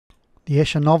The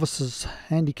Esher Novices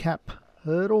Handicap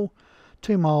hurdle,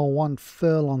 2 mile 1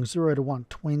 furlong, 0 to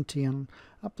 120, and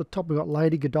up the top we've got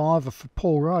Lady Godiva for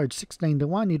Paul Rhodes, 16 to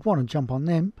 1. You'd want to jump on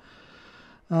them.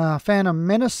 Phantom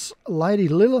Menace, Lady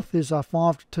Lilith is a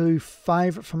 5 to 2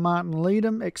 favourite for Martin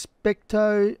Leadham.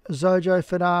 Expecto, Zojo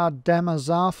Fedar,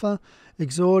 Damazafa,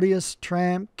 Exordius,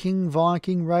 Tramp, King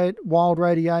Viking, Wild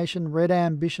Radiation, Red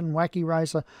Ambition, Wacky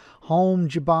Racer, Home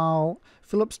Jabal,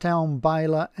 Phillipstown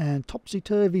Baylor, and Topsy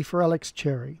Turvy for Alex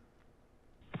Cherry.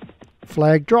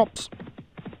 Flag drops.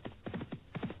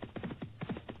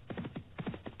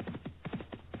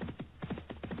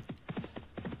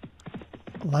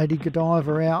 Lady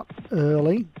Godiva out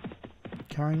early,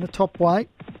 carrying the top weight,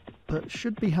 but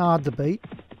should be hard to beat.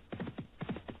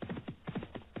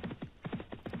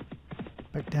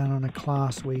 Back down on a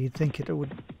class where you'd think it will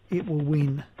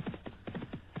win.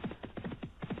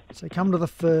 So come to the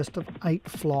first of 8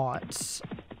 flights,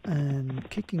 and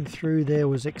kicking through there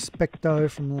was Expecto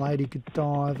from Lady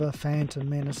Godiva, Phantom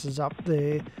Menace is up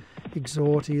there,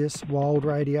 Exordius, Wild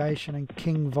Radiation and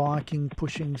King Viking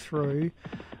pushing through.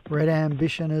 Red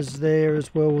Ambition is there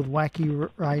as well with Wacky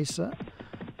Racer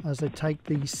as they take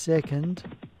the second.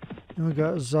 Then we've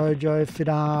got Zojo,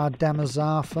 Fidar,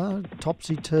 Damazafa,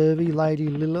 Topsy Turvy, Lady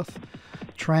Lilith,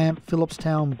 Tramp,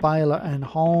 Phillipstown Baylor and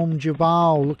Home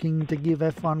Jabal looking to give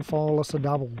F1 Follis a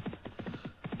double.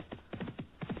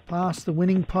 Past the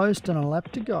winning post and a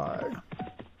lap to go.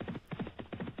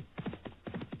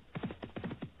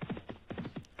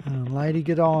 And Lady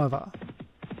Godiva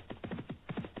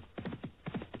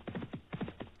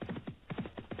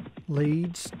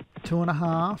leads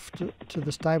 2.5 to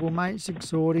the stablemates,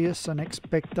 Exordius and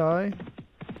Expecto.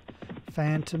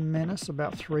 Phantom Menace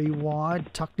about 3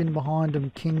 wide, tucked in behind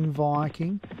them King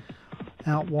Viking.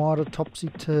 Out wide a Topsy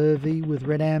Turvy with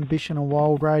Red Ambition and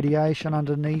Wild Radiation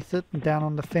underneath it, and down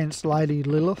on the fence Lady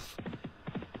Lilith.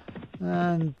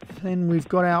 And then we've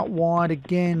got out wide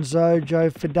again Zojo,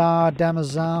 Fidar,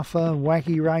 Damazafa,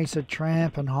 Wacky Racer,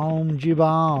 Tramp and Home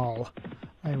Jibal.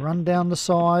 They run down the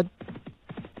side.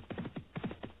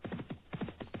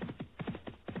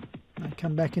 They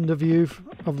come back into view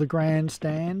of the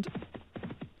grandstand.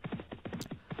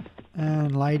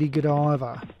 And Lady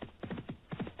Godiva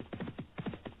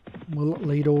will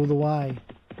lead all the way.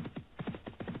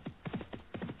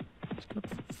 It's got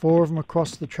 4 of them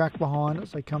across the track behind it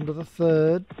as they come to the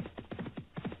third.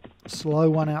 Slow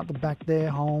one out the back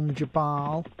there, Home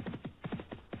Jabal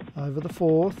over the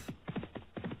fourth.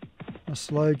 A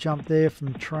slow jump there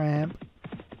from Tramp.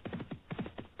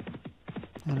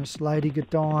 And it's Lady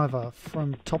Godiva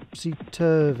from Topsy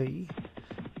Turvy.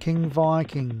 King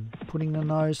Viking putting the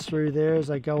nose through there as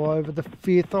they go over the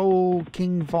fifth. Oh,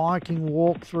 King Viking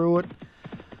walked through it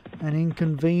and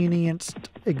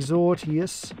inconvenienced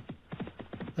Exordius.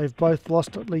 They've both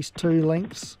lost at least 2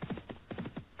 lengths.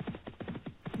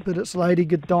 But it's Lady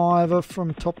Godiva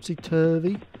from Topsy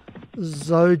Turvy.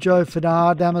 Zojo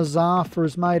Fidar Damazafa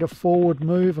has made a forward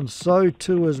move, and so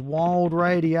too has Wild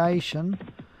Radiation.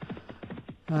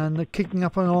 And the kicking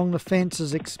up along the fence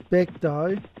is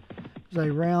Expecto. They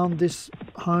round this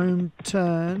home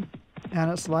turn,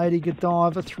 and it's Lady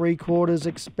Godiva, 3/4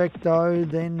 Expecto,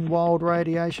 then Wild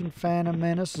Radiation, Phantom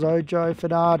Menace, Zojo,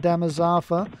 Fidar,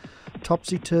 Damazafa,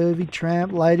 Topsy Turvy,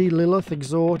 Tramp, Lady Lilith,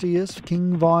 Exordius,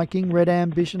 King Viking, Red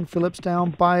Ambition,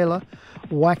 Phillipstown Baylor,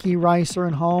 Wacky Racer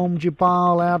and Home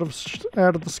Jabal out of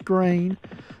the screen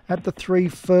at the 3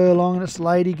 furlong, and it's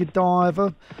Lady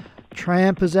Godiva.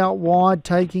 Tramp is out wide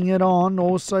taking it on.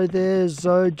 Also there's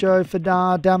Zojo,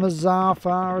 Fidar,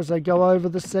 Damazafa as they go over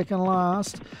the second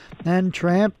last. And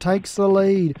Tramp takes the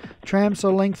lead. Tramp's a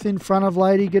length in front of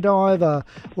Lady Godiva.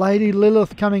 Lady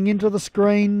Lilith coming into the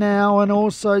screen now. And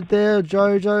also there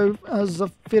Jojo,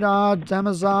 Fidar,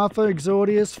 Damazafa,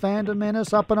 Exordius, Phantom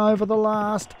Menace up and over the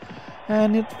last.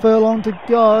 And it's furlong to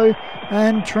go,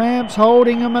 and Tramp's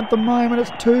holding him at the moment.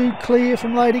 It's 2 clear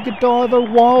from Lady Godiva.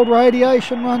 Wild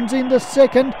Radiation runs into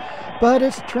second, but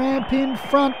it's Tramp in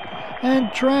front,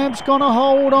 and Tramp's gonna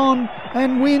hold on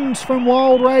and wins from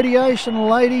Wild Radiation.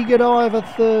 Lady Godiva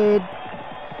third.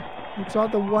 Looks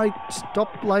like the weight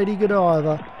stopped Lady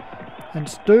Godiva. And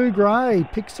Stu Gray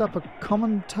picks up a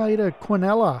commentator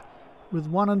Quinella with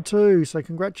 1 and 2. So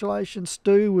congratulations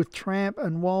Stu with Tramp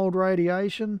and Wild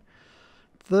Radiation.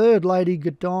 Third, Lady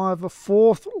Godiva.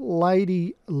 4th,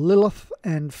 Lady Lilith.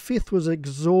 And 5th was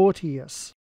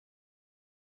Exordius.